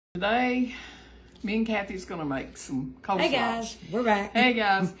Today, me and Kathy's gonna make some coleslaw. Hey guys, we're back. Hey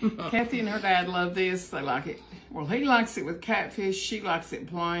guys, Kathy and her dad love this. They like it. Well, he likes it with catfish. She likes it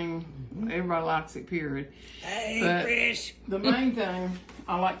plain. Everybody likes it, period. Hey, but fish. The main thing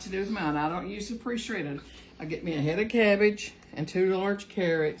I like to do with mine, I don't use the pre-shredded. I get me a head of cabbage and 2 large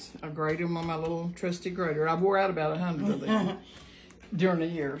carrots. I grate them on my little trusty grater. I've wore out about 100 of them during the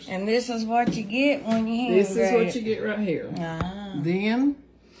years. And this is what you get when you hand This is grate what it. you get right here. Ah. Then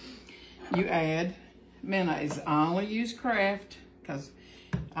you add mayonnaise. I only use Kraft because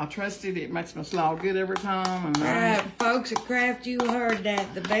I trust it. It makes my slaw good every time. And All right, folks at Kraft, you heard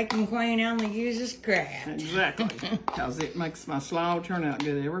that. The Bacon Queen only uses Kraft. Exactly. Because it makes my slaw turn out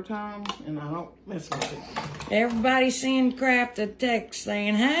good every time, and I don't mess with it. Everybody send Kraft a text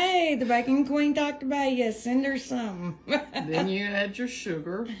saying, hey, the Bacon Queen talked about you. Send her some. Then you add your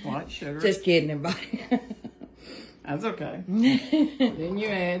sugar, white sugar. Just kidding, everybody. That's okay. Then you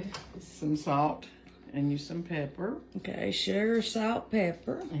add some salt and some pepper. Okay, sugar, salt,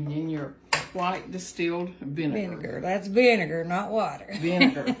 pepper. And then your white distilled vinegar. Vinegar. That's vinegar, not water.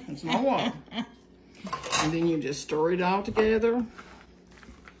 Vinegar. It's not water. And then you just stir it all together.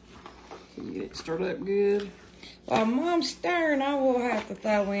 So you get it stirred up good. While Mom's stirring, I will have to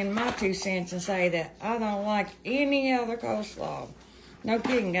throw in my 2 cents and say that I don't like any other coleslaw. No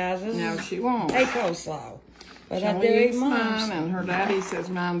kidding, guys. This No, is she won't. a coleslaw. But I do She eat eats Mom's. mine, and her daddy says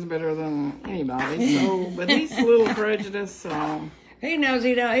mine's better than anybody. So, but he's a little prejudiced, so. He knows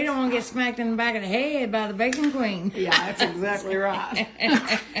he don't want to get smacked in the back of the head by the Bacon Queen. Yeah, that's exactly right.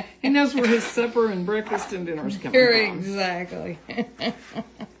 He knows where his supper and breakfast and dinner's coming from. Exactly.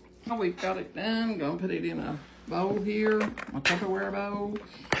 Well, we've got it done. Gonna put it in a bowl here, a Tupperware bowl.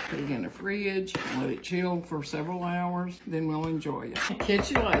 Put it in the fridge, let it chill for several hours. Then we'll enjoy it.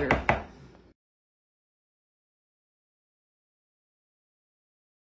 Catch you later.